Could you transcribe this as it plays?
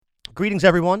Greetings,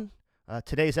 everyone.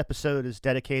 Today's episode is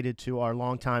dedicated to our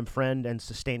longtime friend and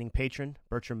sustaining patron,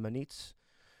 Bertram Manitz.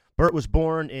 Bert was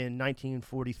born in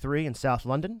 1943 in South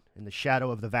London, in the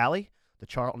shadow of the Valley, the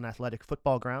Charlton Athletic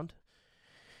football ground.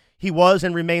 He was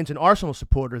and remains an Arsenal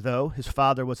supporter, though. His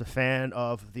father was a fan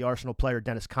of the Arsenal player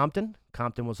Dennis Compton.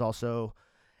 Compton was also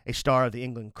a star of the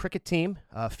England cricket team,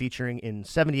 featuring in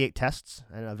 78 tests,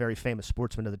 and a very famous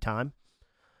sportsman of the time.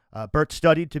 Bert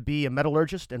studied to be a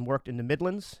metallurgist and worked in the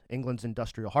Midlands, England's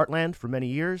industrial heartland, for many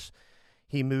years.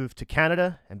 He moved to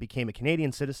Canada and became a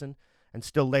Canadian citizen, and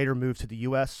still later moved to the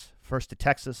U.S., first to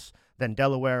Texas, then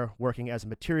Delaware, working as a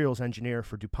materials engineer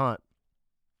for DuPont.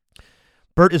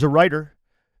 Bert is a writer,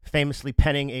 famously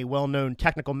penning a well-known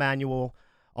technical manual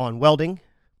on welding,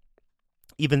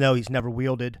 even though he's never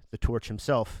wielded the torch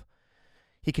himself.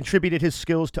 He contributed his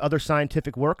skills to other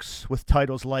scientific works with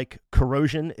titles like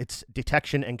Corrosion, its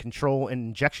Detection and Control in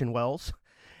Injection Wells,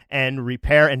 and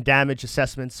Repair and Damage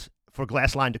Assessments for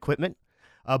glass-lined equipment.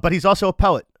 But he's also a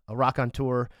poet, a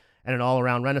raconteur, and an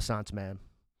all-around Renaissance man.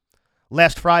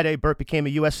 Last Friday, Bert became a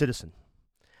U.S. citizen.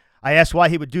 I asked why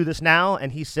he would do this now,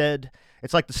 and he said,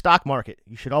 it's like the stock market.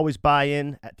 You should always buy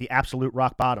in at the absolute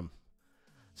rock bottom.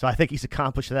 So I think he's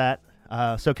accomplished that.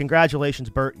 So congratulations,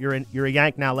 Bert. You're a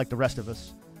Yank now like the rest of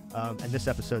us, and this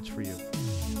episode's for you.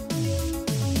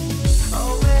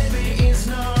 Oh, baby, it's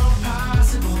not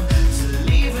possible to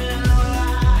leave it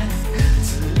alive,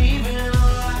 to leave it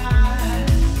alive.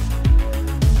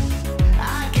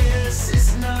 I guess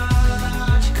it's not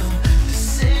logical to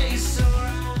say so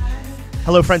right.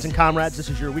 Hello, friends and comrades. This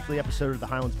is your weekly episode of the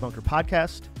Highlands Bunker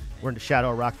podcast. We're in the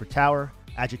shadow of Rockford Tower,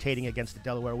 agitating against the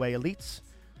Delaware Way elites.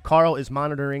 Carl is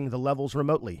monitoring the levels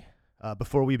remotely.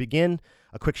 Before we begin,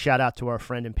 a quick shout out to our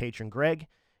friend and patron Greg.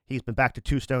 He's been back to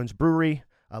Two Stones Brewery,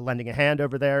 lending a hand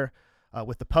over there.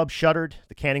 With the pub shuttered,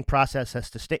 the canning process has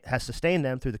sustained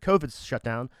them through the COVID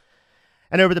shutdown.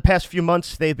 And over the past few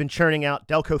months, they've been churning out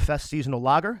Delco Fest Seasonal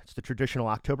Lager. It's the traditional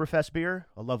Oktoberfest beer,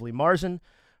 a lovely Marzen,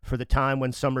 for the time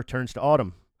when summer turns to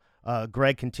autumn.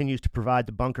 Greg continues to provide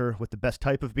the bunker with the best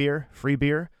type of beer, free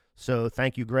beer. So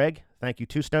thank you, Greg. Thank you,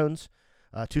 Two Stones.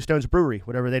 Two Stones Brewery.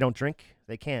 Whatever they don't drink,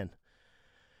 they can.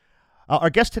 Our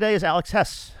guest today is Alex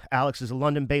Hess. Alex is a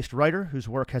London-based writer whose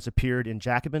work has appeared in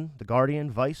Jacobin, The Guardian,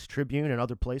 Vice, Tribune, and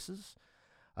other places.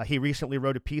 He recently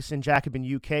wrote a piece in Jacobin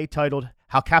UK titled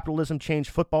How Capitalism Changed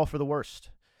Football for the Worst.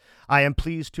 I am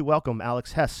pleased to welcome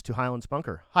Alex Hess to Highlands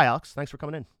Bunker. Hi, Alex. Thanks for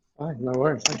coming in. Hi, no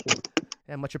worries. Thank you.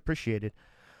 Yeah, much appreciated.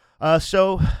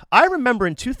 So I remember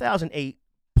in 2008,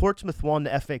 Portsmouth won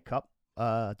the FA Cup,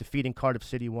 defeating Cardiff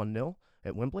City 1-0.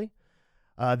 At Wembley.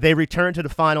 They returned to the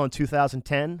final in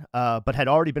 2010, but had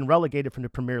already been relegated from the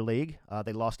Premier League.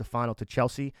 They lost the final to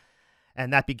Chelsea,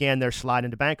 and that began their slide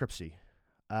into bankruptcy.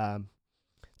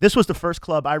 This was the first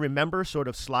club I remember sort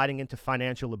of sliding into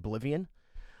financial oblivion.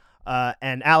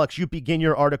 And Alex, you begin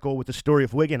your article with the story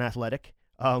of Wigan Athletic.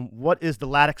 What is the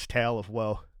Laddock's tale of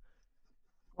woe?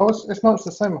 Well, it's not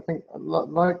the same. I think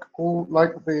like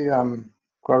the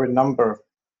growing number of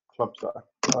clubs that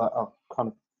are kind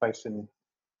of facing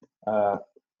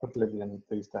oblivion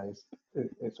these days.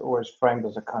 It's always framed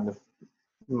as a kind of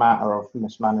matter of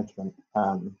mismanagement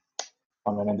on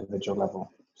an individual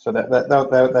level. So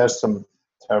there's some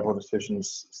terrible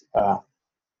decisions.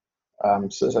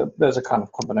 So there's a kind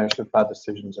of combination of bad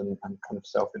decisions and kind of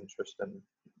self-interest and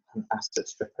asset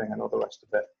stripping and all the rest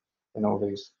of it in all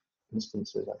these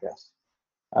instances, I guess.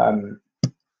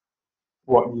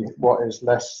 What is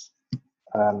less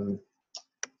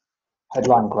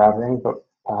headline grabbing, but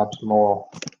perhaps more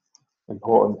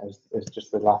important is just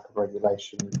the lack of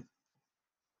regulation,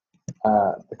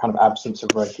 the kind of absence of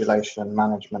regulation and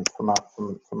management from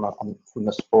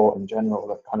the sport in general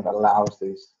that kind of allows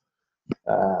these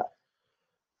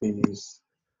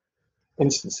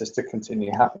instances to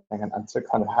continue happening and to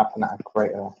kind of happen at a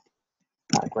greater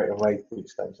rate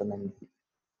these days. I mean,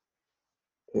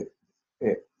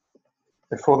 it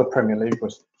before the Premier League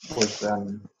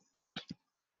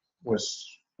was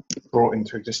brought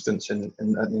into existence in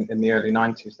the early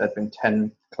 90s, there'd been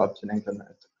 10 clubs in England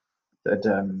that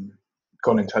had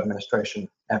gone into administration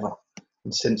ever,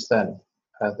 and since then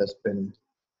there's been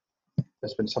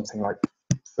something like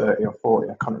 30 or 40.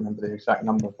 I can't remember the exact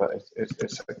number, but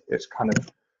it's kind of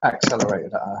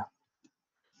accelerated at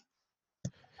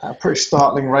a pretty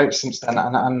startling rate since then,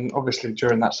 and obviously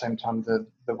during that same time the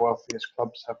wealthiest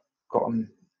clubs have gotten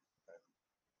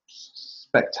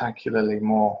spectacularly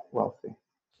more wealthy.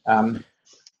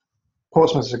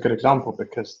 Portsmouth is a good example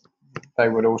because they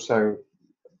would also,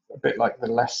 a bit like the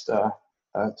Leicester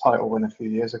title win a few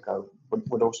years ago,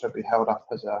 would also be held up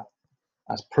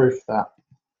as proof that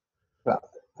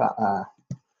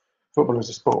football is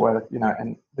a sport where,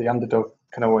 and the underdog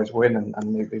can always win,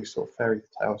 and these sort of fairy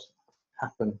tales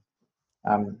happen.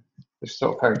 These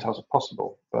sort of fairy tales are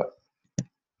possible, but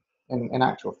in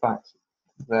actual fact,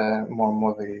 they're more and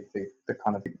more the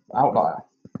kind of outlier.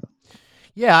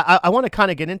 Yeah, I want to kind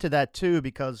of get into that too,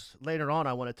 because later on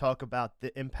I want to talk about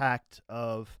the impact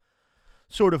of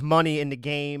sort of money in the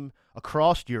game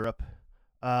across Europe,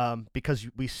 because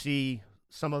we see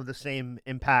some of the same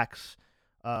impacts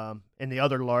in the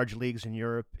other large leagues in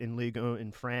Europe, in Liga,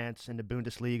 in France, in the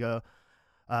Bundesliga,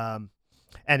 um,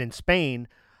 and in Spain.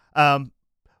 Um,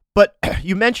 but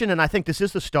you mentioned, and I think this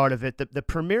is the start of it, that the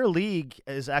Premier League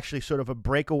is actually sort of a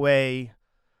breakaway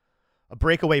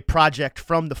project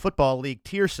from the football league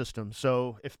tier system.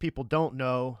 So if people don't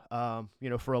know,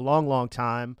 for a long, long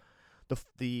time,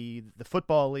 the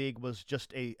football league was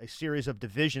just a series of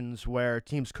divisions where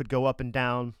teams could go up and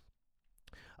down.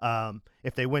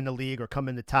 If they win the league or come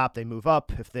in the top, they move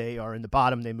up. If they are in the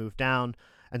bottom, they move down,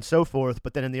 and so forth.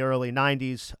 But then in the early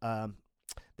 '90s,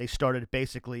 they started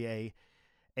basically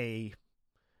a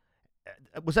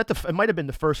was that it might have been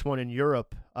the first one in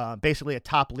Europe, basically a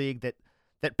top league that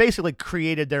basically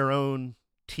created their own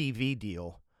TV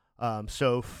deal.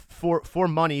 So for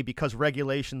money, because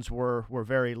regulations were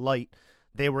very light,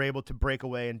 they were able to break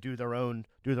away and do their own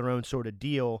sort of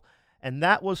deal, and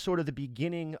that was sort of the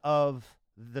beginning of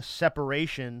the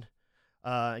separation.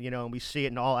 And we see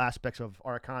it in all aspects of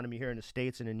our economy here in the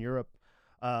States and in Europe.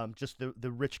 Just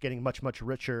the rich getting much, much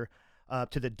richer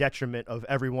to the detriment of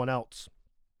everyone else.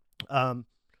 I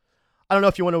don't know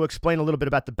if you want to explain a little bit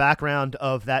about the background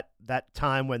of that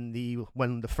time when the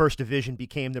first division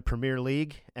became the Premier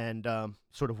League, and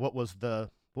sort of what was the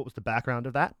background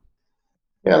of that.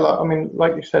 Yeah,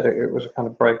 like you said, it was a kind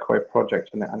of breakaway project,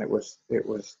 and it was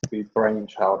the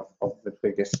brainchild of the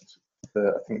biggest.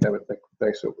 I think they were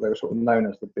sort of known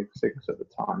as the Big Six at the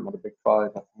time, or the Big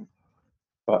Five, I think.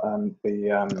 But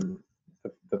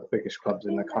the biggest clubs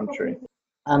in the country.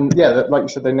 And yeah, like you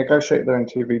said, they negotiated their own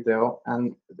TV deal,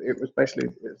 and it was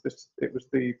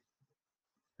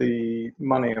the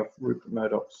money of Rupert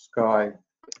Murdoch's Sky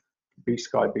B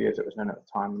as it was known at the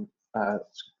time, that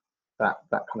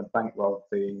kind of bankrolled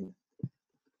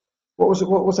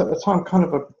what was at the time kind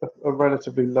of a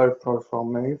relatively low profile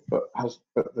move, but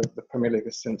the Premier League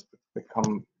has since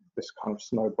become this kind of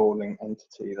snowballing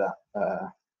entity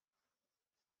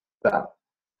that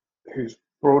whose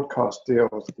broadcast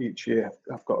deals each year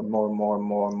have gotten more and more and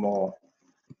more and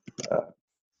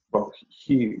more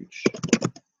huge.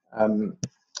 And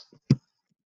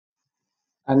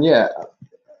yeah,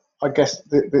 I guess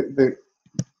the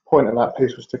point of that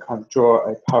piece was to kind of draw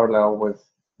a parallel with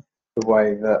the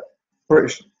way that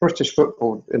British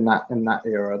football in that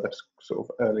era, the sort of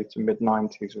early to mid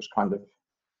 '90s, was kind of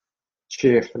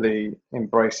cheerfully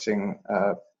embracing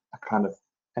a kind of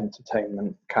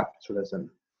entertainment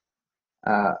capitalism,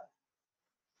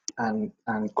 and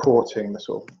courting the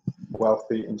sort of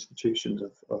wealthy institutions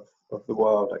of the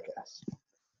world, I guess,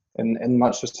 in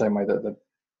much the same way that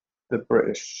the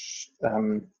British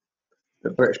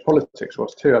politics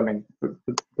was too. I mean,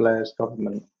 Blair's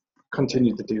government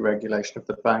continued the deregulation of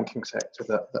the banking sector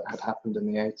that had happened in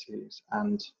the 80s,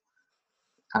 and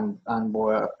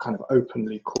were kind of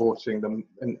openly courting the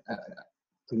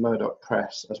Murdoch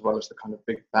press, as well as the kind of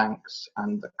big banks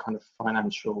and the kind of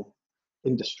financial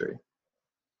industry.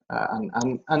 And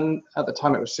at the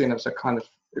time, it was seen as a kind of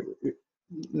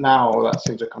now that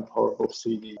seems a kind of horrible,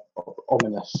 seedy,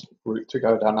 ominous route to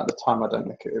go down. At the time, I don't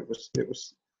think it was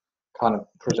kind of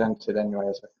presented anyway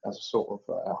as a sort of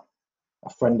a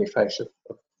friendly face of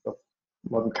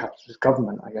modern capitalist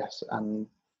government, I guess. And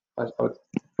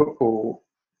football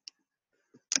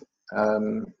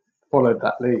followed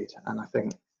that lead, and I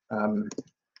think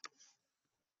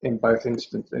in both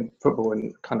instances, in football,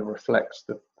 and kind of reflects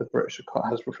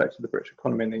has reflected the British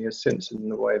economy in the years since, in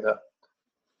the way that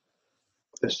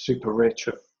the super rich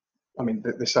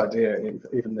this idea,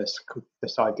 even this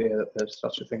idea that there's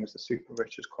such a thing as the super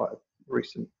rich, is quite a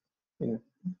recent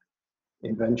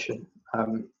invention.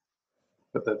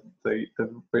 But the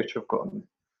rich have gotten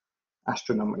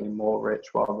astronomically more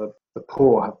rich, while the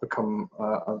poor have become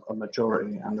a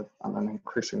majority and an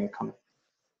increasingly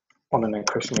on an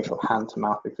increasingly sort of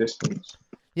hand-to-mouth existence.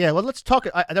 Yeah, well, let's talk.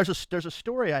 There's a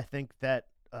story, I think, that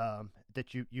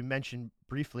that you mentioned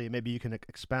briefly. Maybe you can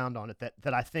expound on it.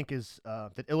 That I think is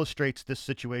that illustrates this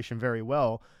situation very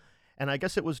well. And I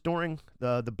guess it was during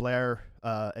the Blair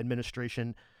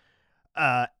administration,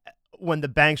 when the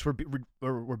banks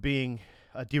were being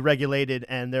deregulated,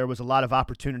 and there was a lot of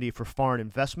opportunity for foreign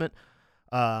investment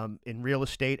in real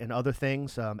estate and other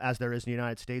things, as there is in the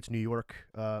United States. New York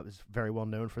is very well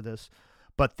known for this.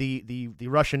 but the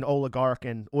Russian oligarch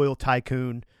and oil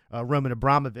tycoon Roman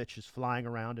Abramovich is flying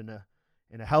around in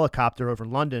a helicopter over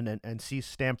London and sees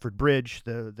Stamford Bridge,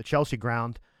 the Chelsea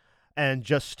ground, and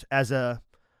just as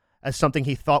something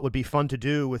he thought would be fun to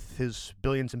do with his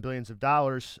billions and billions of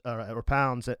dollars or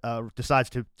pounds, decides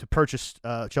to purchase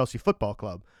Chelsea Football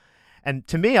Club. And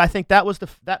to me, I think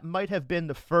that might have been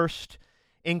the first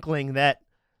inkling that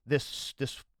this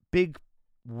big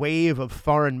wave of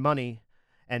foreign money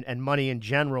and money in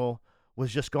general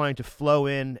was just going to flow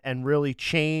in and really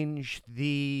change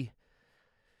the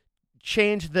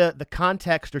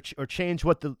context or change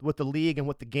what the league and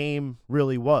what the game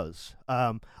really was.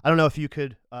 I don't know if you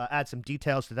could add some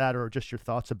details to that, or just your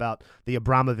thoughts about the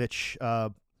Abramovich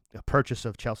purchase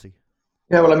of Chelsea.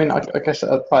 Yeah, well, I mean, I guess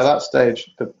by that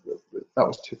stage, that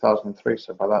was 2003.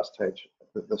 So by that stage,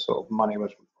 the sort of money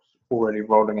was already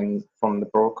rolling in from the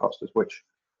broadcasters,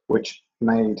 which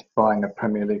made buying a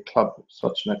Premier League club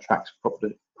such an attractive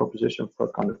proposition for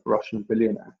a kind of Russian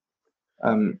billionaire.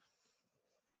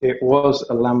 It was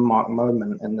a landmark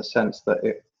moment in the sense that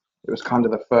it was kind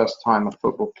of the first time a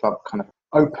football club kind of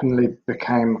openly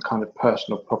became kind of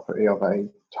personal property of a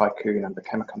tycoon and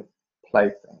became a kind of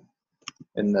plaything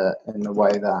in the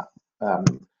way that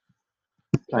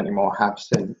plenty more have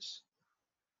since.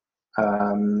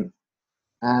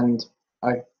 And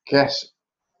I guess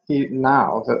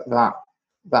now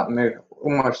that move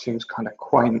almost seems kind of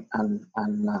quaint and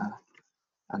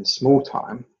small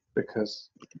time, because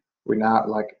we now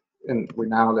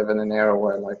live in an era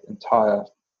where like entire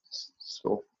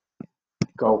sort of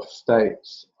Gulf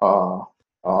states are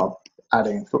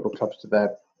adding football clubs to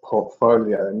their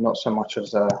portfolio, not so much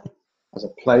as a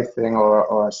plaything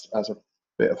or as a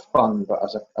bit of fun, but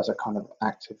as a kind of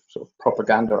active sort of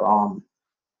propaganda arm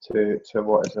to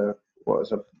what is a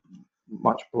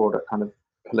much broader kind of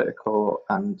political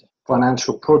and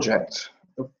financial project,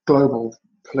 a global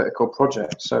political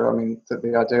project. So I mean,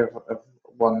 the idea of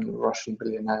one Russian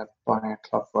billionaire buying a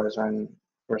club for his own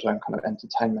kind of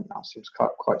entertainment now seems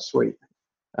quite sweet.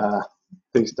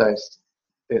 These days,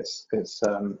 it's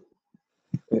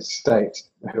states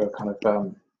who are kind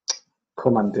of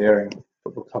commandeering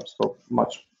football clubs for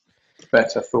much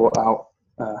better thought out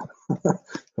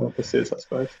purposes, I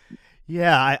suppose.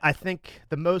 Yeah, I think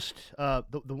the most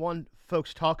the one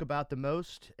folks talk about the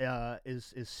most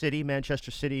is City.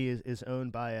 Manchester City is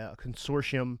owned by a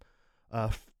consortium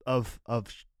of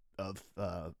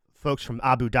folks from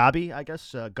Abu Dhabi, I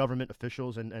guess, government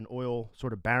officials and oil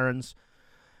sort of barons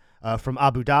from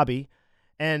Abu Dhabi,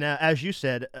 and as you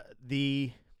said,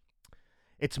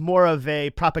 it's more of a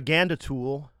propaganda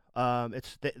tool.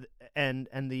 It's the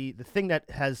thing that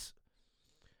has,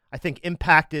 I think,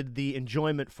 impacted the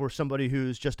enjoyment for somebody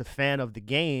who's just a fan of the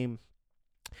game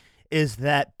is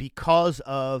that because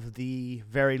of the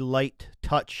very light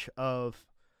touch of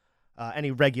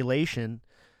any regulation,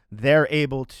 they're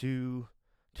able to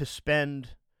spend,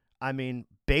 I mean,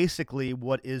 basically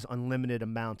what is unlimited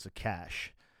amounts of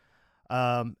cash,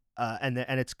 and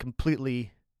it's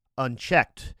completely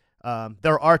unchecked.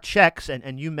 There are checks,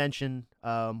 and you mentioned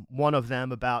one of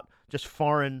them about just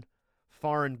foreign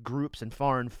groups and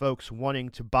foreign folks wanting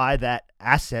to buy that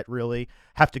asset really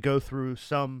have to go through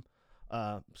some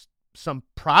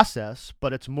process,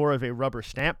 but it's more of a rubber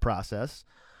stamp process.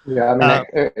 Yeah, I mean,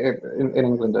 in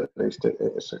England at least,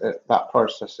 that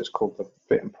process is called the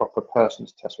fit and proper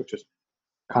persons test, which is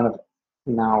kind of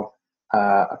now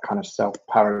a kind of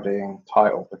self-parodying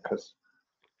title, because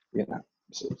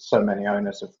so many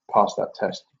owners have passed that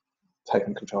test,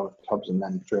 taken control of clubs, and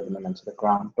then driven them into the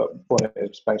ground. But what it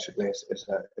is basically is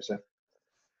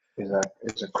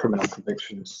a criminal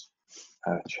convictions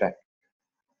check.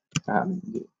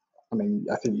 I mean,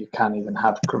 I think you can even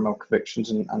have criminal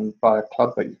convictions and buy a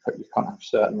club, but you can't have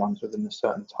certain ones within a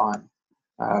certain time.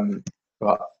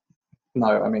 But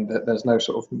no, I mean, there's no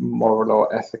sort of moral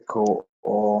or ethical,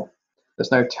 or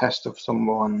there's no test of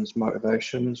someone's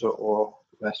motivations or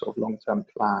their sort of long-term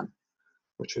plan,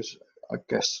 which is, I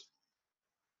guess,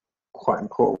 quite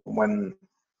important when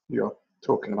you're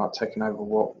talking about taking over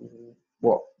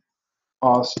what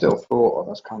are still thought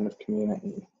of as kind of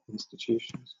community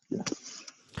institutions.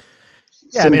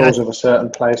 Yeah, symbols of a certain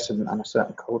place and a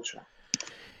certain culture.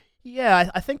 Yeah,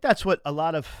 I think that's what a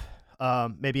lot of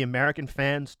maybe American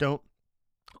fans don't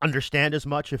understand as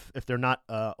much if they're not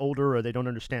older, or they don't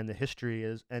understand the history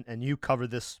is, and you cover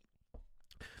this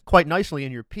quite nicely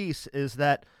in your piece, is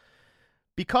that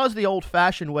because the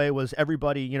old-fashioned way was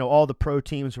everybody, all the pro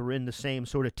teams were in the same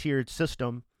sort of tiered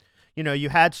system, you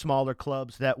had smaller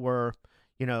clubs that were,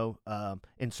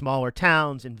 in smaller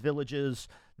towns and villages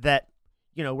that,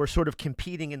 were sort of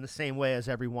competing in the same way as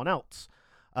everyone else.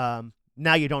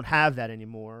 now you don't have that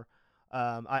anymore.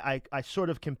 I sort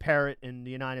of compare it in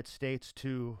the United States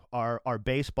to our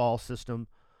baseball system.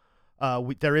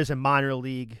 There is a minor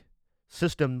league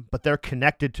system, but they're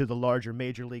connected to the larger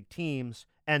major league teams,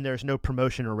 and there's no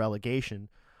promotion or relegation.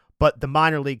 But the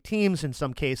minor league teams, in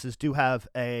some cases, do have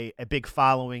a big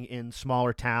following in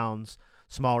smaller towns,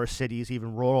 smaller cities,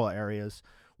 even rural areas,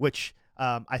 which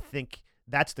I think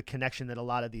that's the connection that a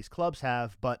lot of these clubs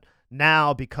have. But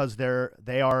now, because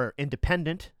they are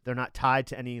independent, they're not tied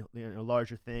to any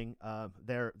larger thing.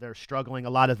 They're struggling. A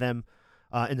lot of them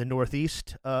in the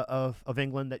northeast of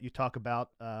England that you talk about.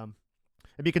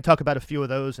 Maybe you can talk about a few of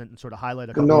those and sort of highlight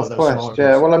a The couple of those Northwest, smaller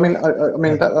yeah. ones. Well, I mean, I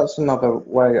mean that's another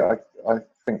way I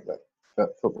think that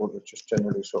football has just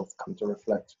generally sort of come to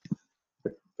reflect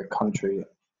the country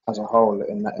as a whole.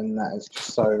 In that it's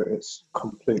just so it's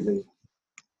completely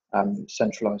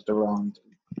centralised around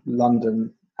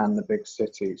London and the big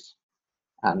cities.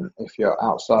 And if you're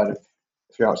outside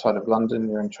of London,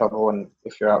 you're in trouble. And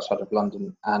if you're outside of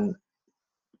London and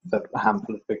the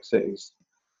handful of big cities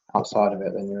outside of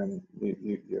it, then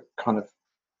you're kind of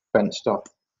fenced off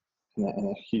in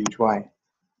a huge way.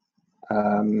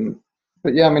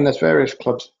 But yeah, I mean, there's various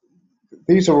clubs.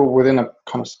 These are all within a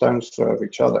kind of stone's throw of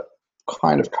each other,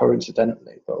 kind of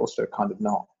coincidentally, but also kind of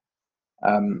not.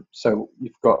 So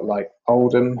you've got like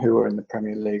Oldham, who were in the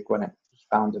Premier League when it was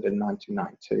founded in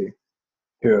 1992,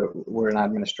 who were in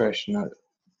administration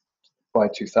by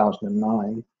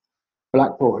 2009.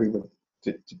 Blackpool, who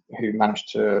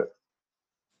managed to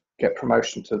get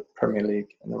promotion to the Premier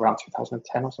League in around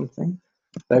 2010 or something.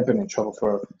 They've been in trouble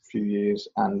for a few years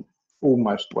and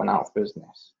almost went out of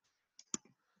business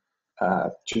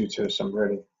due to some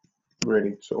really,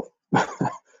 really sort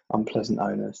of unpleasant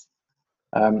owners.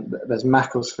 There's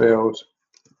Macclesfield,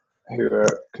 who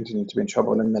are continuing to be in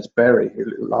trouble, and then there's Bury,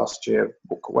 who last year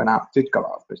did go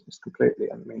out of business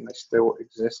completely. I mean, they still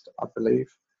exist, I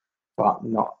believe, but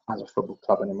not as a football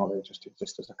club anymore. They just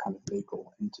exist as a kind of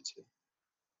legal entity.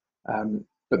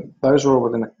 But those are all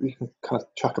within you can kind of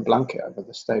chuck a blanket over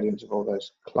the stadiums of all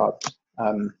those clubs.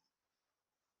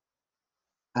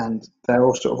 And they're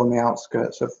all sort of on the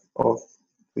outskirts of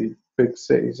the big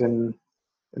cities in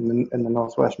the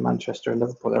northwest, Manchester and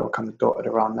Liverpool. They're all kind of dotted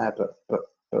around there, but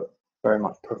very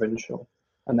much provincial.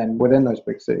 And then within those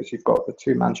big cities, you've got the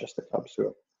two Manchester clubs who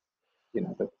are,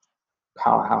 the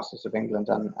powerhouses of England,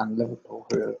 and Liverpool,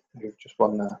 who've just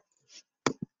won the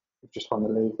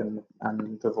league and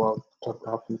the World Club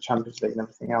Cup and the Champions League and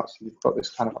everything else. So you've got this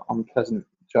kind of unpleasant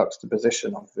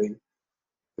juxtaposition of the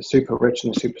super rich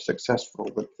and the super successful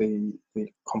with the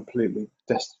completely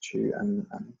destitute and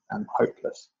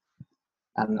hopeless.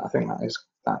 And I think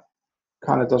that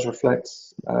kind of does reflect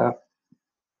the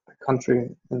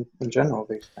country in general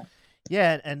these days.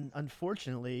 Yeah, and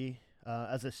unfortunately,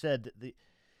 as I said,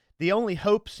 the only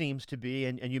hope seems to be,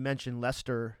 and you mentioned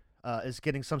Leicester is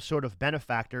getting some sort of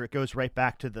benefactor. It goes right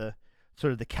back to the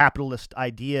sort of the capitalist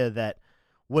idea that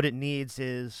what it needs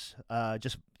is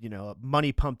just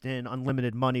money pumped in,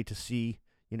 unlimited money to see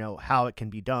how it can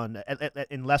be done.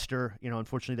 In Leicester,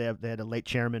 unfortunately they had a late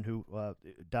chairman who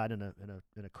died in a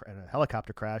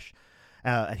helicopter crash,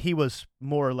 and he was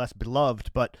more or less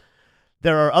beloved. But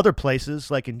there are other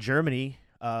places like in Germany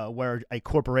where a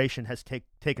corporation has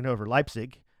taken over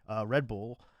Leipzig, Red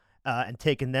Bull, and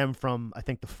taken them from I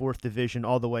think the fourth division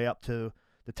all the way up to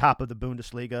the top of the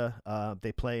Bundesliga.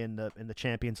 They play in the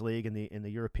Champions League in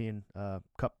the European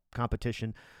Cup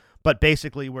competition, but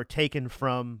basically we're taken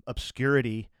from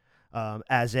obscurity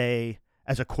as a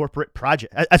corporate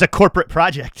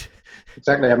project.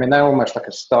 Exactly. I mean, they're almost like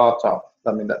a startup.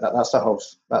 I mean, that's a whole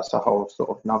sort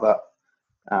of another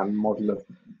model of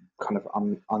kind of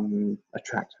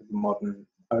unattractive modern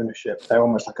ownership. They're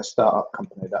almost like a startup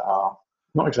company that are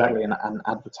not exactly an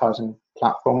advertising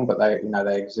platform, but they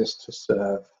exist to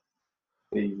serve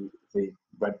the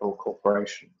Red Bull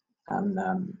Corporation. And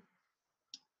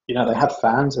they have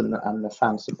fans, and the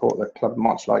fans support the club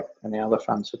much like any other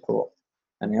fans support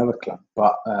any other club.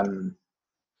 But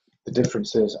the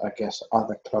difference is, I guess,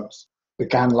 other clubs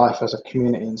began life as a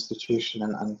community institution,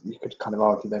 and you could kind of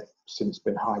argue they've since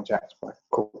been hijacked by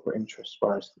corporate interests,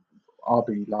 whereas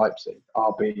RB Leipzig,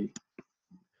 RB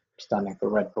standing for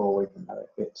Red Bull, even though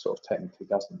it sort of technically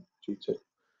doesn't due to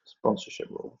sponsorship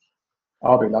rules.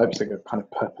 RB Leipzig are kind of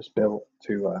purpose-built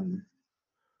to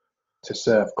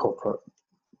serve corporate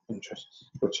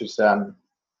interests, which is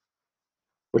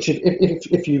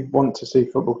if you want to see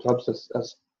football clubs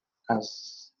as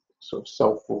sort of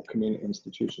soulful community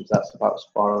institutions, that's about as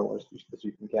far away as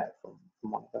you can get from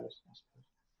one of those, I suppose.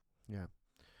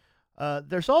 Yeah.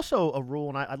 There's also a rule,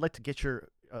 and I'd like to get your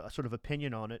sort of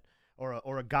opinion on it,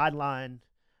 or a guideline,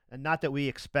 and not that we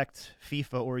expect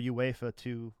FIFA or UEFA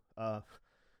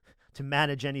to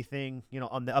manage anything,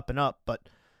 on the up and up, but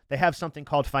they have something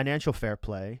called financial fair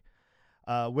play,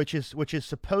 which is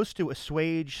supposed to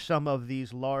assuage some of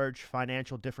these large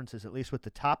financial differences, at least with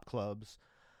the top clubs.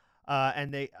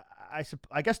 And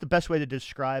I guess the best way to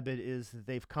describe it is that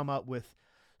they've come up with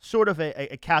sort of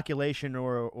a calculation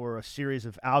or a series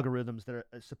of algorithms that are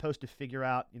supposed to figure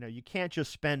out, you can't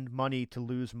just spend money to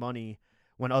lose money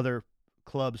when other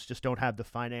clubs just don't have the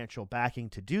financial backing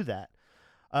to do that,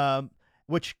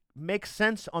 which makes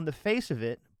sense on the face of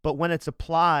it, but when it's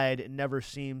applied, it never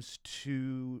seems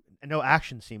to, no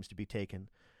action seems to be taken.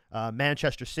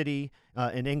 Manchester City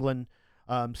in England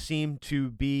seem to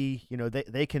be,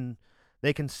 they can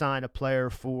sign a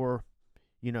player for,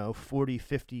 40,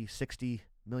 50, 60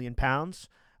 million pounds.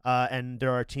 And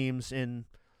there are teams in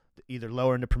either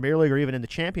lower in the Premier League or even in the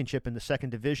Championship in the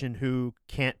second division who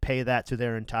can't pay that to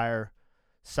their entire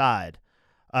side.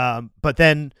 But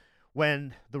then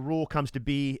when the rule comes to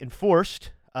be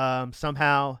enforced,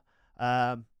 somehow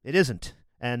it isn't.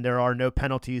 And there are no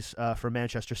penalties for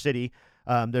Manchester City.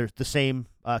 There's the same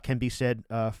can be said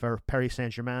for Paris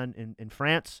Saint-Germain in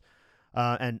France,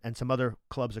 and some other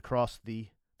clubs across the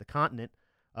continent.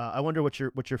 I wonder what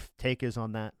your take is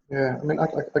on that. Yeah, I mean,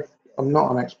 I'm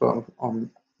not an expert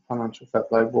on financial fair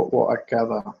play. What I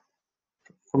gather,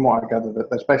 from what I gather, that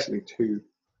there's basically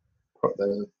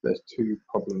there's two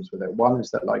problems with it. One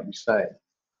is that, like you say,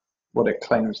 what it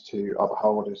claims to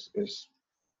uphold is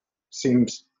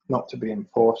seems not to be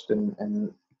enforced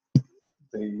in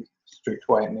the strict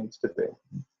way it needs to be.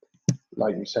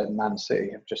 Like you said, Man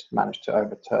City have just managed to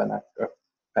overturn a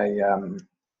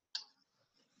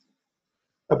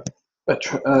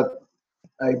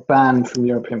ban from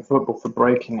European football for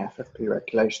breaking FFP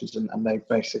regulations, and they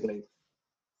basically,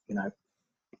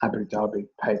 Abu Dhabi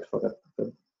paid for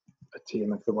a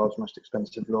team of the world's most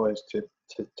expensive lawyers to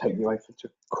take UEFA to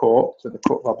the Court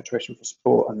of Arbitration for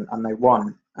Sport, and they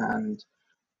won. And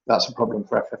that's a problem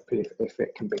for FFP if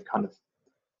it can be kind of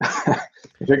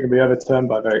if it can be overturned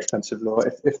by very expensive law.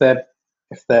 If their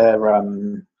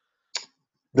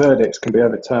verdicts can be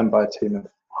overturned by a team of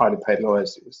highly paid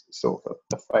lawyers, it's sort of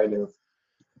a failure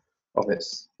of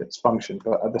its function.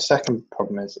 But the second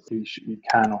problem is that you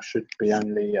can or should be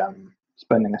only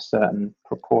spending a certain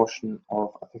proportion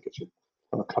of, I think it's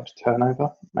of a club's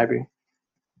turnover, maybe,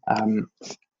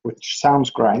 which sounds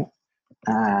great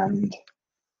and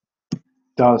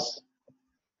does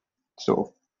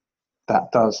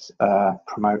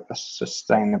promote a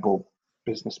sustainable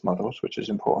business models, which is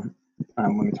important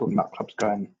when we're talking about clubs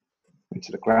going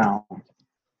into the ground.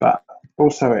 But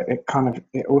also, it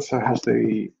also has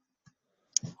the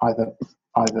either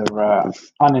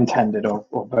unintended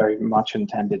or very much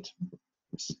intended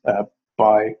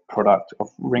byproduct of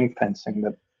ring fencing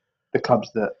the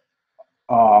clubs that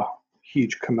are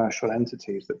huge commercial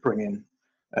entities that bring in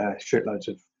shitloads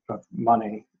of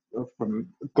money from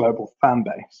a global fan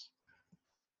base.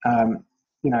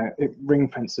 It ring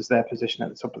fences their position at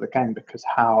the top of the game, because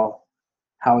how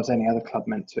is any other club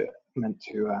meant to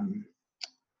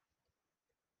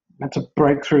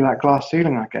break through that glass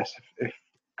ceiling? I guess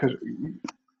because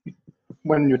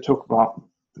when you talk about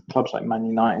clubs like Man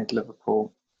United,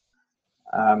 Liverpool,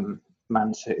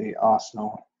 Man City,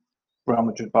 Arsenal, Real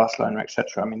Madrid, Barcelona,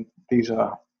 etc. I mean, these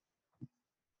are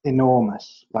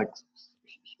enormous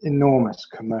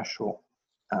commercial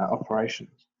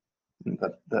operations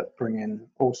that bring in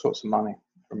all sorts of money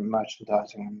from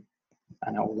merchandising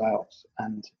and all else.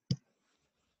 And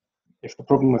if the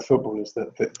problem with football is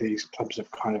that these clubs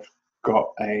have kind of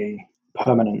got a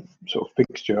permanent sort of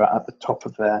fixture at the top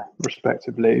of their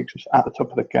respective leagues, at the top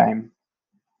of the game,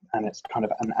 and it's kind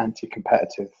of an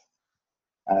anti-competitive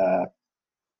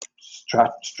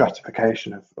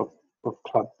stratification of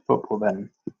club football, then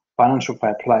financial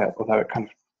fair play, although it kind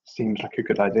of seems like a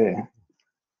good idea,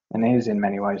 and is in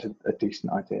many ways a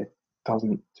decent idea,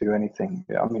 doesn't do anything.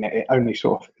 I mean, it only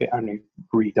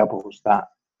redoubles that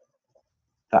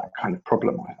kind of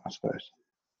problem, I suppose.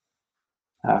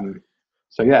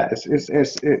 So yeah,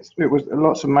 it was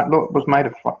lot was made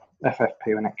of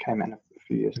FFP when it came in a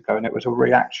few years ago, and it was a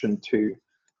reaction to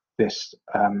this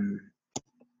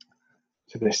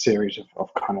series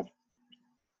of kind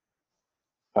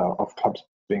of clubs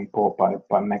being bought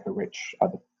by mega rich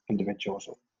either individuals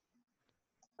or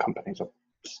companies or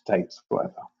states,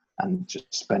 whatever, and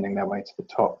just spending their way to the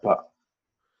top. But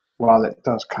while it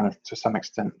does kind of to some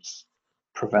extent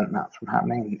prevent that from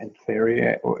happening in theory,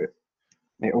 it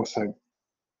also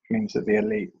means that the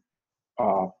elite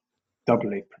are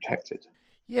doubly protected.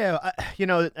 Yeah,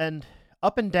 and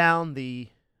up and down the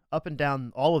up and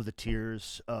down all of the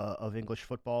tiers of English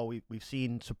football. We've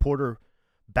seen supporter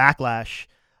backlash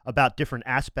about different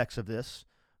aspects of this.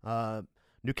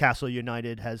 Newcastle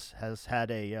United has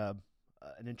had an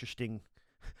interesting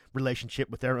relationship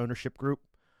with their ownership group.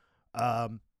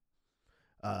 Um,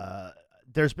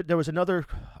 there was another.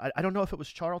 I don't know if it was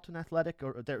Charlton Athletic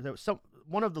or there was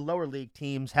one of the lower league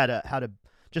teams had a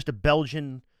just a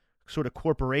Belgian sort of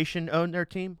corporation own their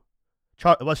team.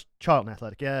 It was Charlton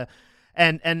Athletic, yeah,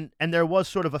 and there was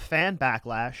sort of a fan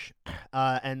backlash,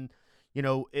 and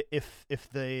if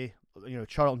the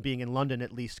Charlton being in London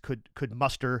at least could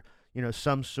muster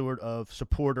some sort of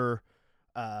supporter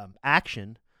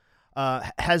action.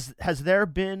 Has there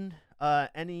been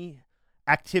any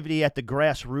activity at the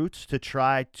grassroots to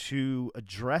try to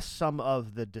address some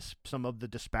of the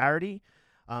disparity,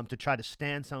 to try to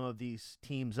stand some of these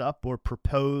teams up, or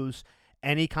propose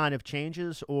any kind of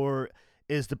changes, or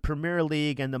is the Premier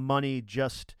League and the money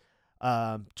just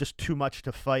too much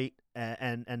to fight,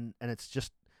 and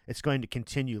it's going to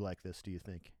continue like this? Do you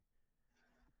think?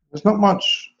 There's not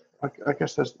much. I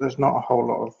guess there's not a whole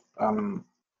lot of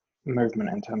movement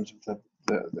in terms of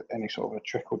the any sort of a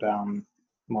trickle down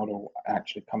model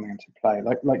actually coming into play.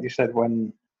 Like you said,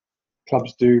 when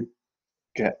clubs do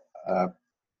get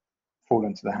fall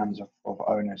into the hands of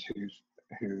owners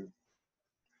who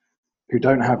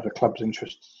don't have the club's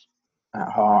interests at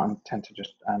heart and tend to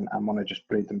just and want to just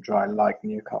bleed them dry, like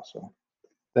Newcastle.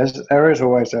 There is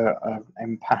always a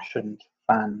impassioned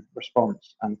fan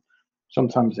response, and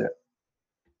sometimes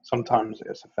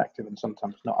it's effective and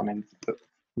sometimes not. I mean,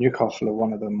 Newcastle are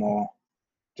one of the more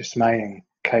dismaying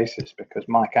cases because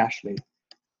Mike Ashley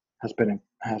has been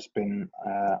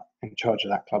in charge of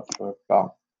that club for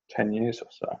about 10 years or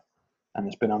so, and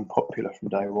has been unpopular from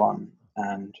day one,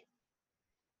 and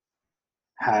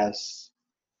has,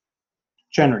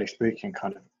 generally speaking,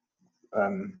 kind of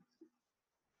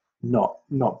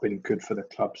not been good for the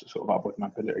club's sort of upward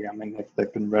mobility. I mean,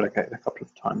 they've been relegated a couple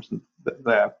of times, and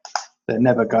they're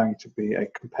never going to be a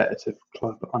competitive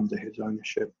club under his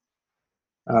ownership.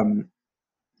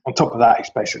 On top of that,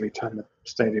 he's basically turned the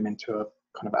stadium into a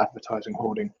kind of advertising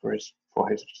hoarding for his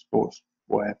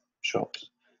sportswear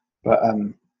shops. But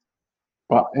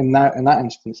in that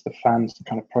instance, the fans'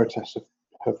 kind of protests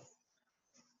have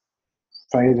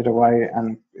faded away,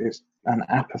 and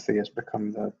apathy has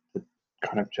become the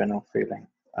kind of general feeling.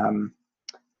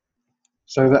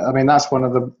 So that, I mean, that's one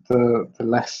of the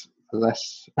less the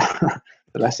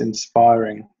less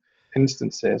inspiring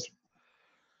instances.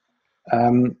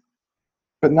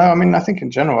 But no, I mean, I think in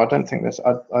general, I don't think there's.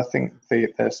 I think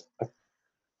there's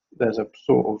a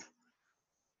sort of,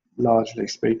 largely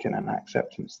speaking, an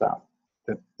acceptance that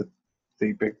the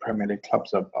big Premier League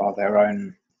clubs are their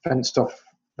own fenced off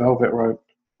velvet rope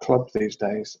club these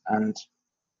days, and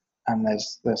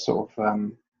there's sort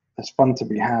of there's fun to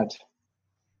be had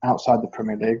outside the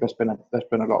Premier League. There's been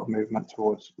a lot of movement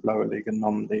towards lower league and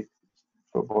non-league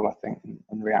football, I think,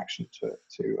 in reaction to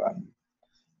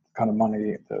kind of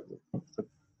money, the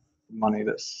money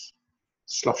that's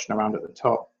sloshing around at the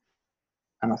top.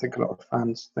 And I think a lot of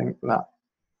fans think that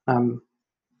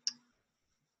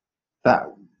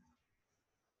that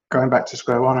going back to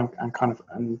square one and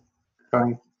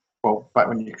going, well, back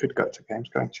when you could go to games,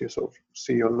 going to sort of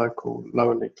see your local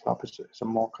lower league club is a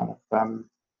more kind of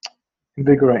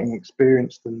invigorating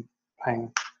experience than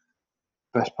paying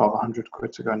the best part of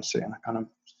 £100 to go and sit in a kind of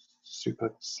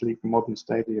super sleek modern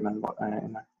stadium and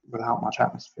without much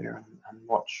atmosphere and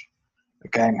watch a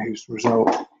game whose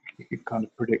result you could kind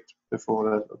of predict before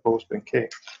the ball's been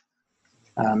kicked.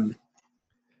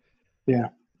 Yeah,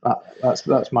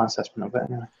 that's my assessment of it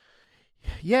anyway.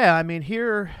 Yeah, I mean,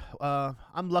 here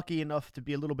I'm lucky enough to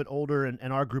be a little bit older,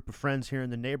 and our group of friends here in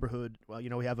the neighborhood, well,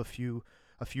 we have a few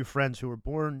friends who were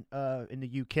born in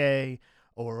the UK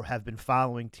or have been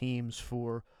following teams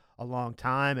for a long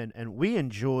time, and we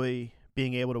enjoy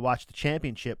being able to watch the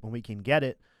championship when we can get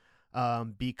it,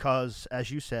 because,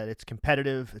 as you said, it's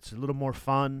competitive, it's a little more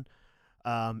fun.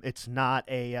 It's not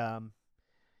a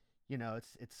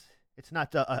it's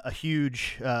not a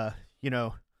huge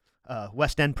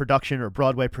West End production or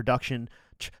Broadway production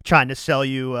trying to sell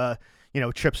you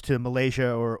trips to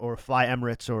Malaysia or fly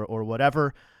Emirates or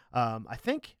whatever. I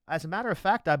think, as a matter of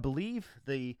fact, I believe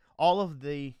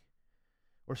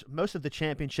most of the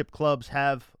championship clubs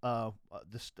have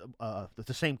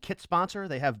the same kit sponsor.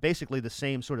 They have basically the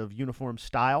same sort of uniform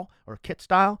style or kit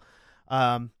style,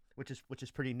 which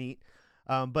is pretty neat.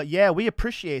 But yeah, we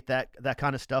appreciate that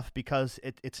kind of stuff because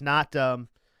it's not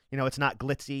it's not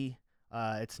glitzy.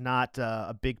 It's not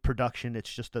a big production.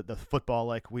 It's just the football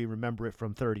like we remember it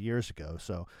from 30 years ago.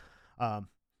 So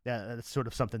Yeah, that's sort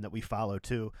of something that we follow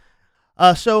too.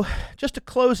 So just to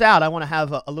close out, I want to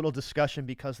have a little discussion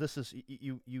because this is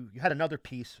you had another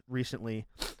piece recently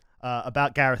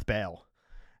about Gareth Bale,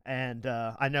 and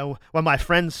I know when my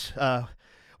friends,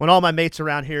 when all my mates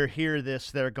around here hear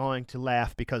this, they're going to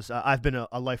laugh because I've been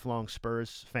a lifelong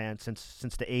Spurs fan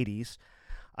since the '80s.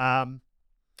 Um,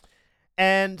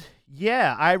 and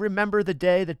yeah, I remember the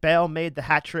day that Bale made the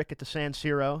hat trick at the San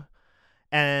Siro,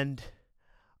 and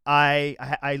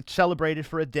I celebrated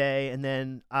for a day, and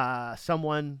then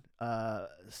someone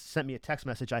sent me a text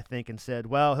message, I think, and said,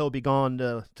 "Well, he'll be gone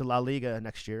to La Liga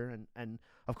next year," and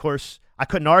of course I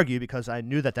couldn't argue because I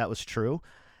knew that was true,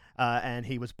 and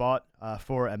he was bought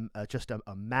for just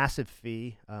a massive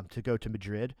fee to go to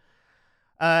Madrid,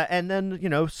 and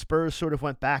then Spurs sort of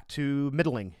went back to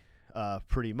middling,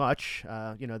 pretty much.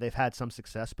 They've had some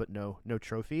success, but no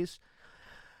trophies.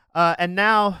 And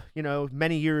now,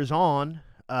 many years on,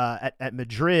 at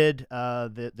Madrid,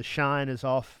 the shine is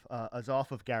off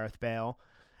of Gareth Bale,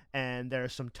 and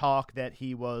there's some talk that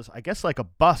he was, I guess, like a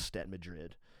bust at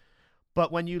Madrid. But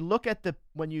when you look at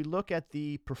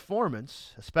the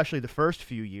performance, especially the first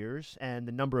few years, and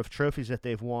the number of trophies that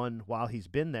they've won while he's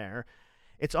been there,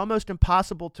 it's almost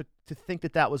impossible to think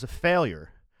that was a failure.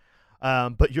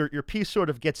 But your piece sort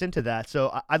of gets into that.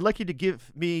 So I'd like you to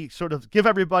give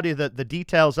everybody the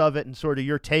details of it and sort of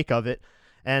your take of it.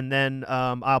 And then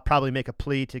I'll probably make a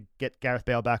plea to get Gareth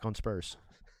Bale back on Spurs.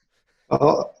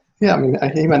 Yeah, I mean,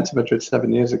 he went to Madrid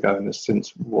 7 years ago and has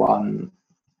since won,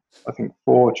 I think,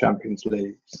 4 Champions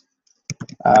Leagues,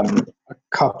 a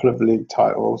couple of league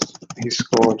titles. He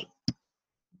scored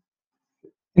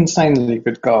insanely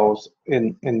good goals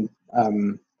in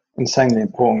insanely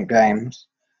important games.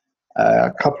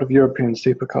 A couple of European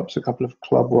Super Cups, a couple of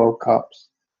Club World Cups.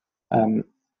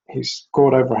 He's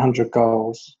scored over 100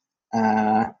 goals.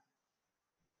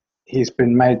 He's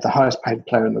been made the highest paid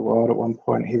player in the world at one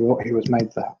point. He was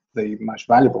made the most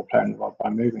valuable player in the world by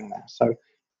moving there. So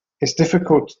it's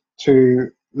difficult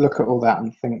to look at all that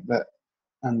and think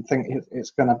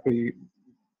it's going to be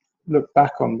looked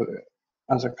back on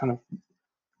as a kind of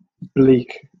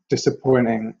bleak,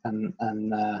 disappointing, and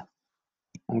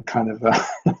kind of a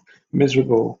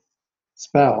miserable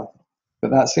spell.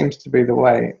 But that seems to be the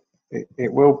way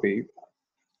it will be.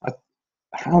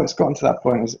 How it's gotten to that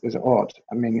point is odd.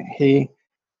 I mean, he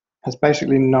has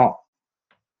basically not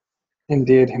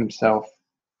endeared himself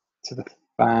to the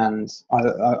fans,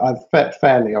 either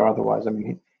fairly or otherwise. I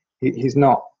mean, he's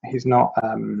not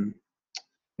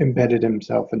embedded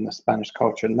himself in the Spanish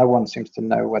culture. No one seems to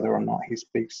know whether or not he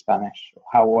speaks Spanish or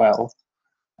how well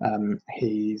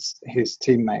his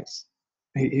teammates.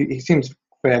 He seems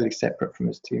fairly separate from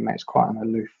his teammates, quite an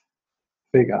aloof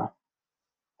figure.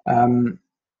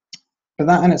 But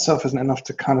that in itself isn't enough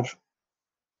to kind of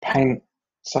paint it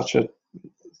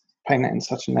in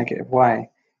such a negative way.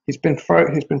 He's been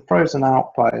frozen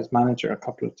out by his manager a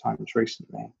couple of times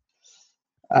recently,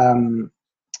 and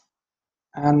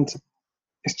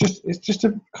it's just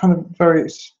a kind of very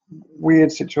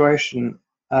weird situation.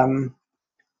 But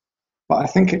I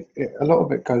think a lot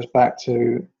of it goes back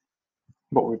to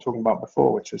what we were talking about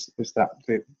before, which is that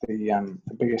the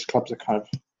biggest clubs are kind of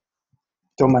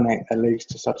dominate their leagues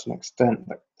to such an extent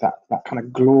that kind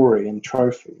of glory in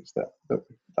trophies that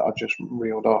are just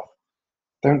reeled off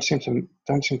don't seem to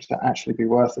actually be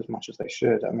worth as much as they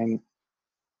should. I mean,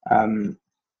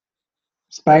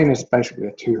 Spain is basically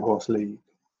a 2-horse league,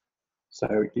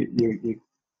 so you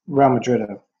Real Madrid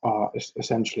are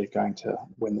essentially going to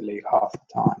win the league half the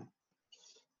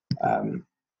time,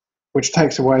 which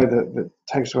takes away the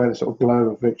sort of glow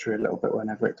of victory a little bit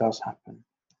whenever it does happen.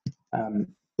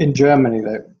 In Germany,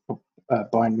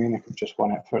 Bayern Munich have just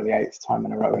won it for the 8th time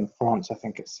in a row. In France, I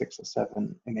think it's 6 or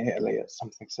 7. In Italy, it's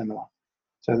something similar.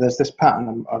 So there's this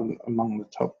pattern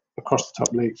across the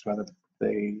top leagues where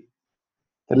the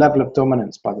level of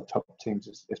dominance by the top teams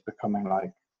is becoming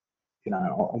like,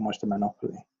 almost a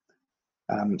monopoly.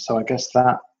 So I guess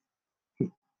that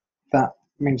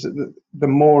means that the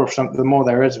more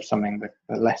there is of something, the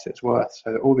less it's worth.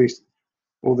 So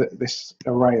this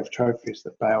array of trophies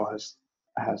that Bale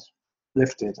has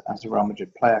lifted as a Real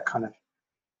Madrid player kind of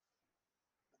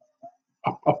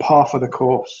are par for the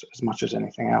course as much as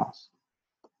anything else.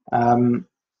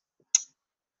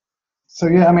 So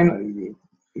yeah, I mean,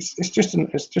 it's just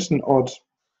an odd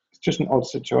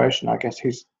situation. I guess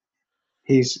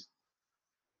he's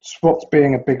swapped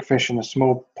being a big fish in a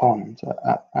small pond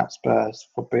at Spurs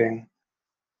for being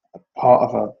a part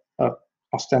of a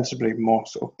ostensibly more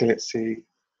sort of glitzy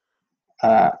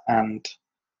and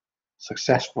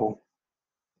successful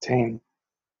team.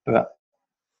 But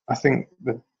I think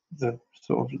the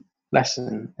sort of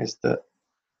lesson is that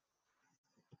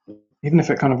even if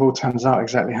it kind of all turns out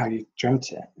exactly how you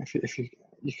dreamt it, if you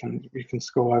can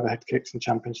score overhead kicks in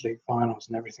Champions League finals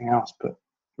and everything else, but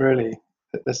really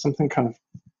there's something kind of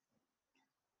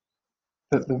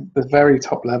at the very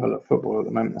top level of football at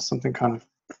the moment. There's something kind of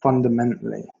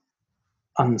fundamentally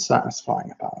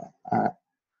unsatisfying about it.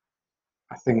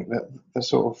 I think that the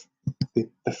sort of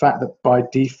the fact that by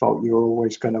default you're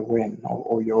always going to win,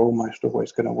 or you're almost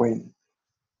always going to win,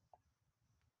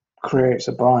 creates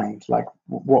a bind. Like,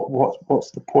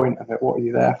 what's the point of it? What are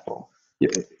you there for?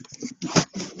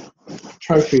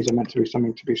 Trophies are meant to be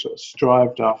something to be sort of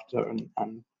strived after, and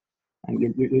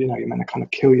you know, you're meant to kind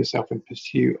of kill yourself in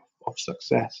pursuit of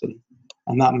success,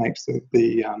 and that makes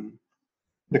the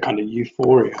kind of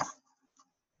euphoria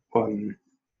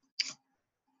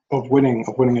of winning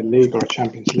a league or a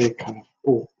Champions League kind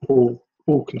of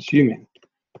all consuming.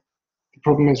 The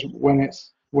problem is when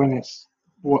it's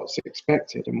what's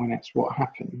expected, and when it's what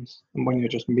happens, and when you're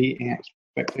just meeting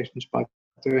expectations by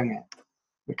doing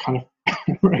it kind of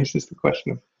raises the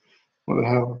question of what the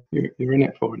hell you're in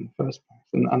it for in the first place.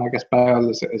 And I guess Bale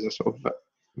is a sort of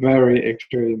very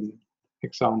extreme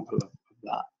example of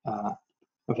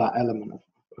that element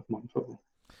of modern football.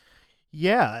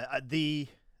 Yeah, the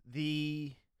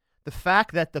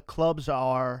fact that the clubs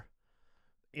are,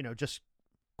 you know, just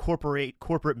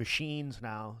corporate machines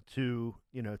now to,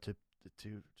 you know, to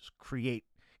just create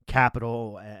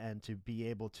capital and to be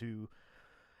able to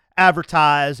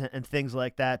advertise and things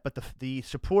like that, but the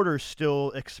supporters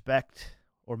still expect,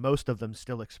 or most of them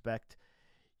still expect,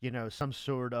 you know, some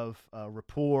sort of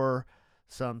rapport,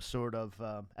 some sort of,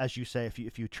 as you say,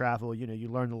 if you travel, you know, you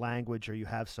learn the language, or you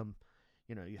have some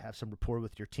rapport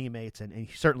with your teammates, and he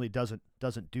certainly doesn't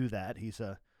do that. He's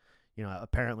you know,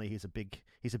 apparently he's a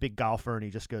big golfer, and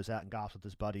he just goes out and golfs with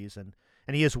his buddies, and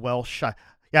he is Welsh.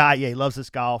 Yeah, he loves his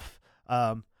golf.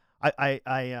 I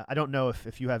don't know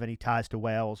if you have any ties to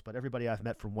Wales, but everybody I've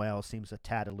met from Wales seems a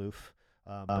tad aloof.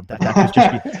 But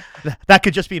that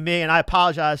could just be me, and I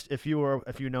apologize if you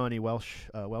know any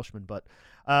Welshmen, but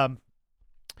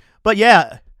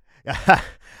yeah,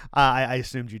 I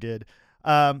assumed you did.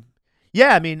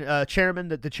 Yeah, I mean, the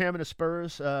chairman of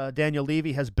Spurs, Daniel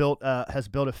Levy, has built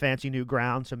a fancy new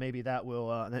ground, so maybe that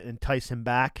will entice him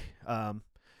back.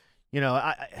 You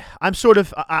know, I'm sort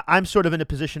of in a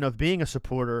position of being a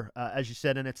supporter, as you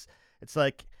said, and it's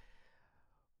like,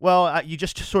 well, you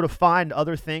just sort of find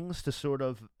other things to sort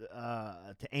of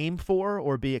to aim for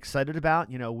or be excited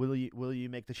about. You know, will you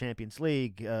make the Champions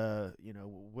League? You know,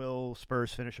 will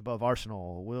Spurs finish above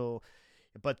Arsenal?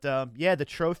 But the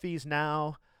trophies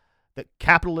now. That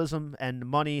capitalism and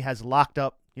money has locked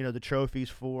up, you know, the trophies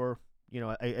for, you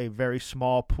know, a very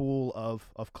small pool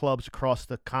of clubs across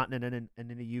the continent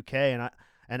and in the UK,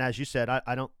 and as you said,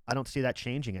 I don't see that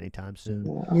changing anytime soon.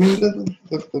 Yeah, I mean,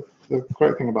 the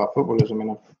great thing about football is, I mean,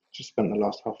 I've just spent the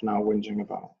last half an hour whinging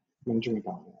about it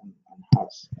and how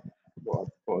it's what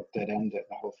a dead end it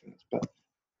the whole thing is. But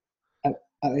at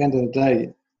the end of the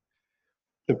day,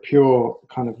 the pure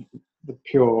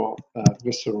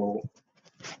visceral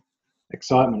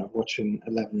excitement of watching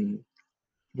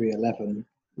 11v11,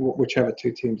 whichever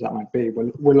two teams that might be,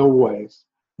 will always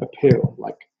appeal.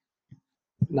 Like,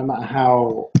 no matter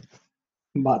how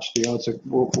much the odds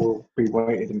will be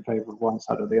weighted in favour of one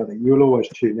side or the other, you'll always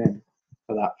tune in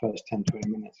for that first 10-20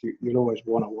 minutes. You'll always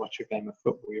want to watch a game of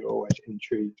football. You're always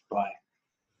intrigued by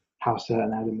how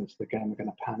certain elements of the game are going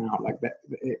to pan out. Like, that,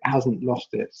 it hasn't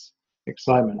lost its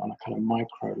excitement on a kind of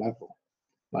micro level.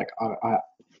 Like, I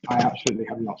absolutely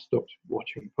have not stopped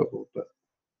watching football, but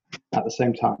at the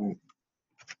same time,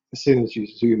 as soon as you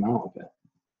zoom out of it,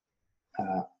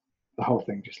 the whole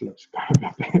thing just looks a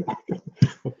bit like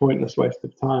a pointless waste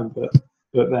of time. But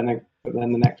then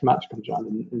the next match comes around,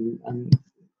 and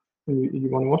you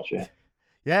want to watch it.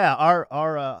 Yeah,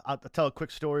 I'll tell a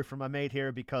quick story from my mate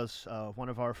here, because one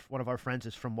of our friends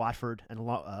is from Watford and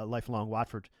a lifelong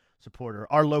Watford supporter.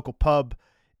 Our local pub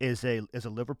is a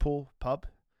Liverpool pub.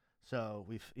 So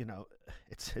we've, you know,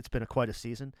 it's been quite a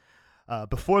season.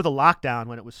 Before the lockdown,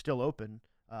 when it was still open,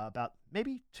 about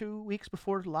maybe 2 weeks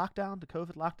before the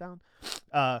COVID lockdown,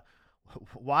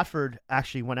 Watford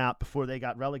actually went out before they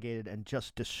got relegated and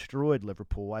just destroyed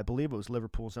Liverpool. I believe it was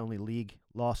Liverpool's only league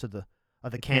loss of the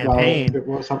campaign.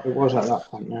 Well, it was at that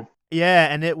point, yeah.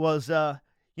 Yeah, and it was,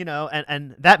 you know,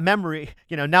 and that memory,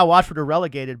 you know, now Watford are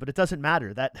relegated, but it doesn't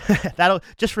matter. That'll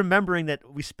just remembering that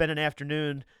we spent an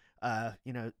afternoon,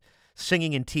 you know,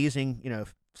 singing and teasing, you know,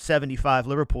 75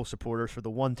 Liverpool supporters for the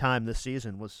one time this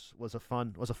season was a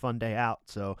fun day out.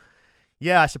 So,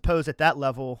 yeah, I suppose at that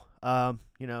level,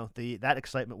 you know, that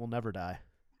excitement will never die.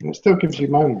 And it still gives you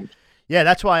moments. Yeah,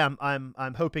 that's why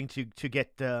I'm hoping to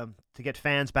get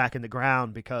fans back in the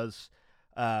ground, because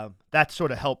that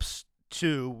sort of helps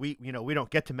too. We don't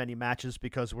get to many matches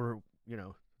because we're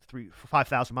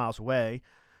 5,000 miles away,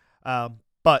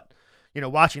 but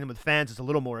watching them with fans is a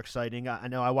little more exciting. I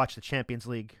know I watched the Champions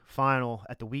League final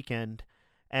at the weekend,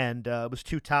 and it was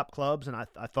two top clubs, and I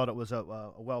thought it was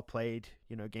a well played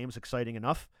game. Was exciting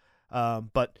enough.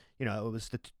 But it was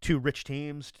the two rich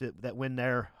teams that win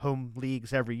their home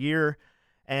leagues every year,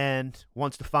 and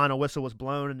once the final whistle was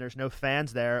blown and there's no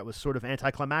fans there, it was sort of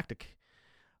anticlimactic.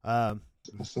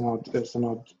 It's an odd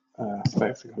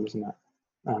spectacle, isn't it?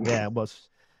 Yeah, it was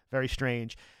very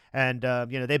strange. And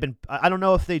they've been. I don't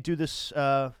know if they do this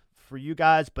for you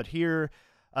guys, but here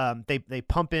they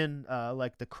pump in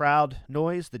like the crowd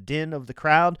noise, the din of the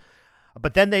crowd,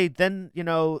 but then they'll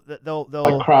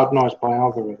like crowd noise by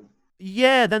algorithm.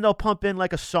 Yeah, then they'll pump in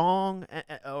like a song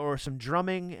or some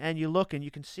drumming, and you look and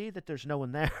you can see that there's no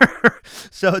one there.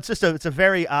 So it's a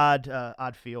very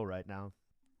odd feel right now.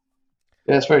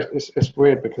 Yeah, it's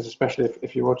weird, because especially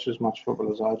if you watch as much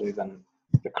football as I do, then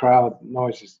the crowd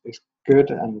noise is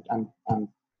good and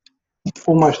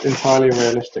almost entirely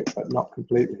realistic, but not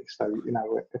completely. So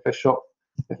if a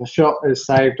shot is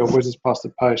saved or whizzes past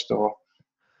the post, or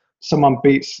someone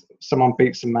beats a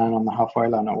man on the halfway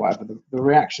line or whatever, the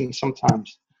reaction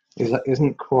sometimes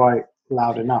isn't quite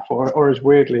loud enough, or is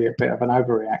weirdly a bit of an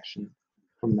overreaction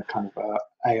from the kind of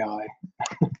AI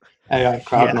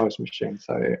crowd noise machine.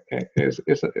 So it's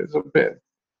a bit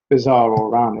bizarre all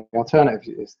around. The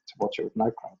alternative is to watch it with no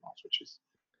crowd noise, which is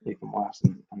even worse,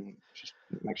 and just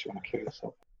makes you want to kill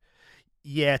yourself.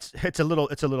 Yeah, it's a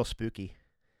little spooky.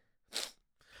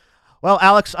 Well,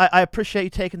 Alex, I appreciate you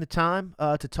taking the time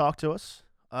to talk to us.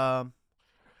 Who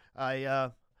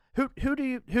do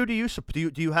you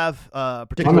support? Do you have a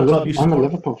particular club you support? I'm a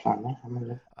Liverpool fan.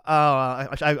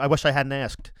 I wish I hadn't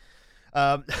asked.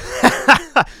 Well,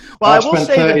 I spent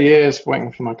 30 years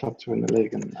waiting for my club to win the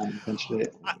league, and eventually.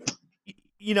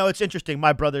 It's interesting.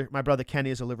 My brother Kenny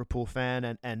is a Liverpool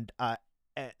fan, and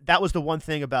that was the one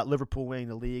thing about Liverpool winning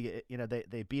the league.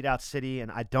 They beat out City,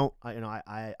 and I don't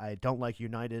like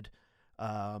United.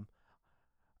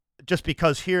 Just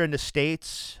because here in the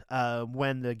States,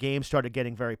 when the game started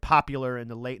getting very popular in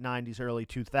the late 90s, early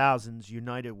 2000s,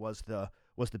 United was the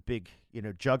big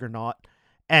juggernaut,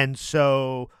 and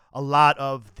so a lot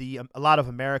of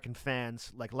American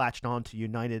fans latched on to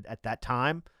United at that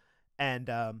time, and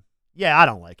I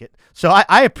don't like it. So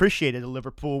I appreciated the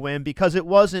Liverpool win, because it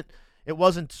wasn't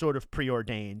sort of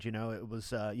preordained. It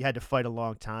was you had to fight a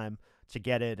long time to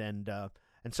get it, and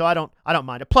so I don't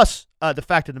mind it. Plus, the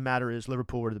fact of the matter is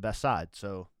Liverpool were the best side,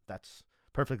 so that's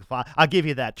perfectly fine. I'll give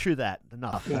you that. True that.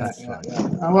 Enough. Yeah.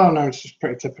 Well, no, it's just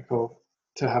pretty typical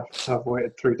to have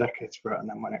waited 3 decades for it, and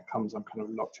then when it comes, I'm kind of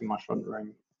locked in my front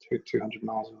room 200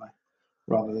 miles away,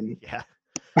 rather than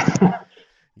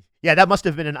Yeah, that must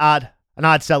have been an odd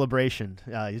celebration.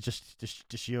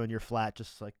 Just you and your flat,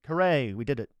 just like, hooray, we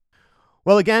did it.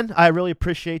 Well, again, I really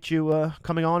appreciate you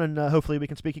coming on, and hopefully we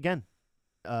can speak again.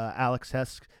 Alex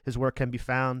Hess, his work can be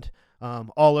found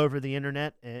all over the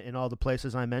internet in all the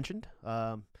places I mentioned.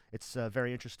 It's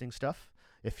very interesting stuff.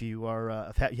 If you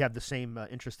you have the same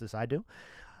interest as I do.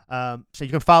 So you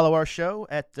can follow our show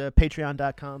at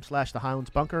patreon.com/The Highlands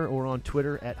Bunker, or on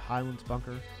Twitter at Highlands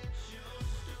Bunker.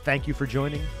 Thank you for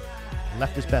joining.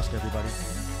 Left is best, everybody.